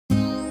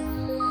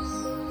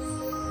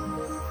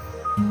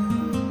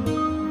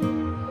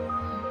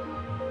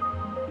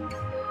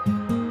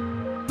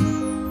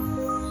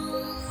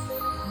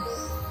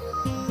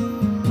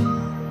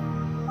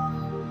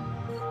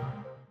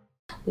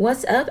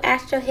What's up,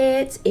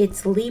 Astroheads?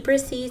 It's Libra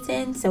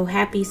season, so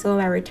happy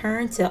solar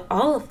return to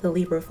all of the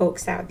Libra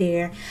folks out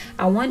there.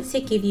 I want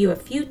to give you a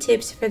few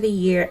tips for the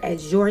year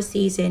as your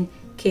season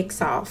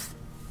kicks off.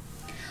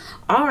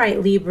 All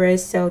right,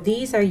 Libras, so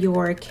these are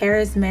your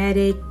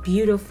charismatic,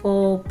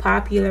 beautiful,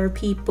 popular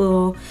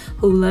people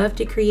who love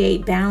to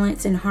create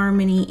balance and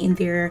harmony in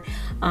their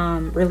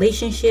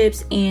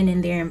relationships and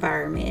in their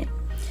environment.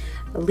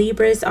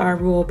 Libras are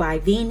ruled by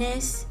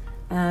Venus.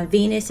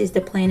 Venus is the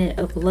planet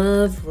of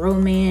love,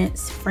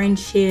 romance,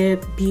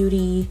 friendship,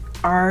 beauty,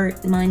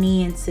 art,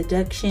 money, and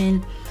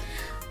seduction.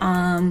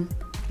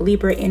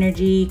 Libra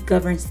energy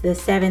governs the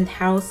 7th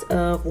house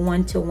of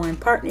one-to-one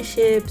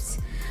partnerships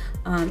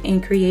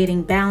and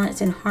creating balance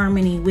and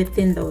harmony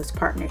within those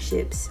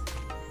partnerships.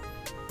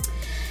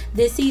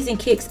 This season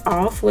kicks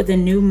off with a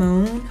new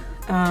moon.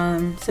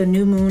 So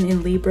new moon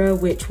in Libra,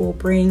 which will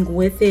bring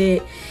with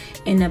it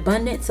an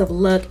abundance of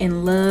luck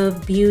and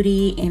love,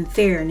 beauty, and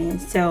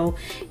fairness. So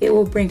it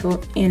will bring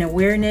an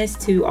awareness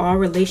to all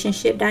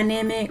relationship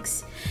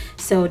dynamics.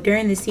 So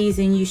during the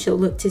season, you should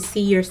look to see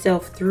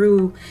yourself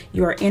through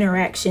your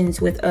interactions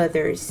with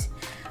others.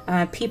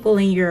 People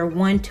in your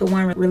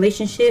one-to-one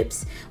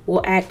relationships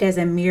will act as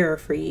a mirror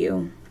for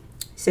you.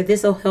 So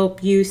this will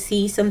help you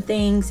see some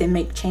things and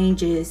make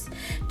changes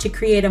to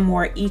create a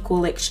more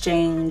equal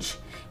exchange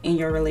in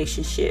your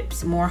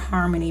relationships, more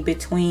harmony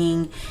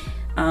between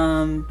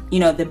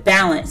the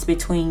balance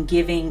between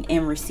giving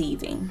and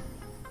receiving.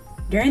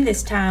 During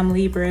this time,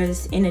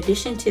 Libras, in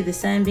addition to the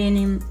sun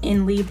being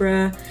in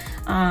Libra,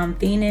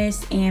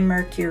 Venus and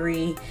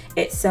Mercury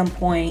at some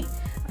point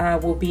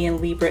will be in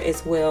Libra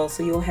as well.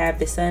 So you'll have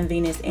the sun,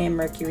 Venus, and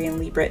Mercury in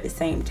Libra at the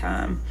same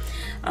time.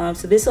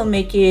 So this will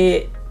make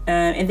it,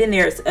 and then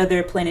there's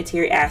other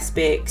planetary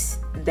aspects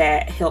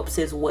that helps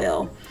as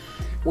well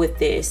with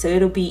this. So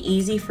it'll be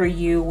easy for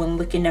you when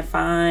looking to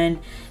find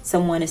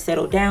someone to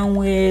settle down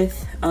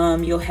with.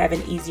 You'll have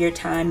an easier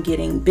time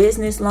getting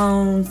business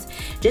loans.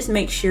 Just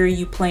make sure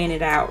you plan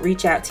it out.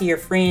 Reach out to your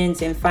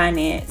friends in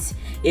finance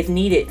if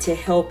needed to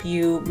help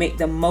you make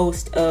the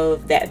most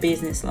of that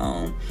business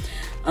loan.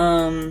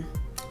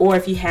 Or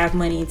if you have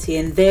money to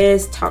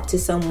invest, talk to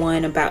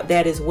someone about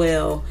that as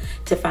well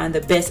to find the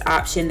best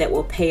option that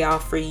will pay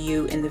off for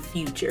you in the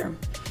future.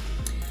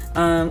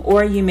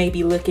 Or you may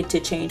be looking to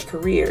change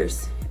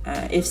careers.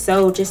 If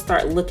so, just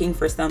start looking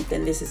for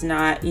something. This is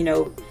not,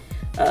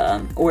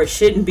 or it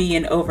shouldn't be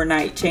an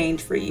overnight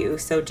change for you.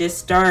 So just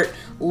start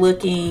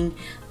looking,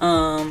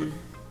 and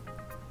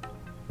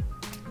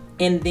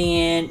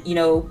then,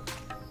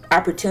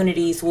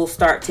 opportunities will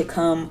start to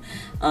come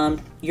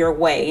your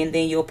way. And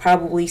then you'll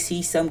probably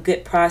see some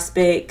good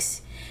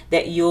prospects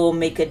that you'll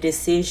make a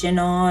decision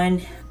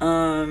on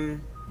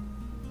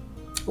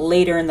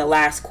later in the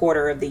last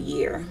quarter of the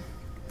year.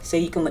 So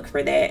you can look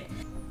for that.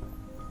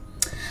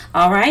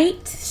 All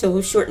right,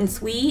 so short and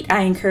sweet.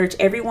 I encourage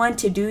everyone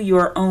to do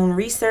your own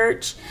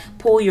research,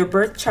 pull your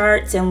birth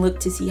charts, and look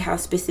to see how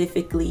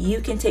specifically you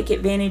can take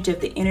advantage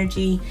of the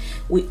energy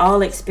we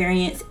all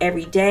experience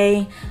every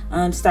day.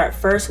 Start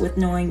first with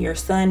knowing your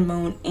sun,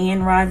 moon,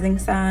 and rising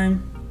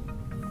sign.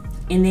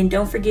 And then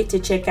don't forget to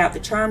check out the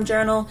Charm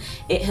Journal.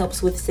 It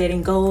helps with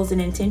setting goals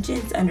and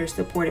intentions under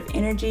supportive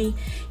energy.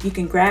 You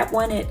can grab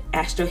one at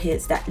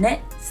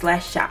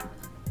astroheads.net/shop.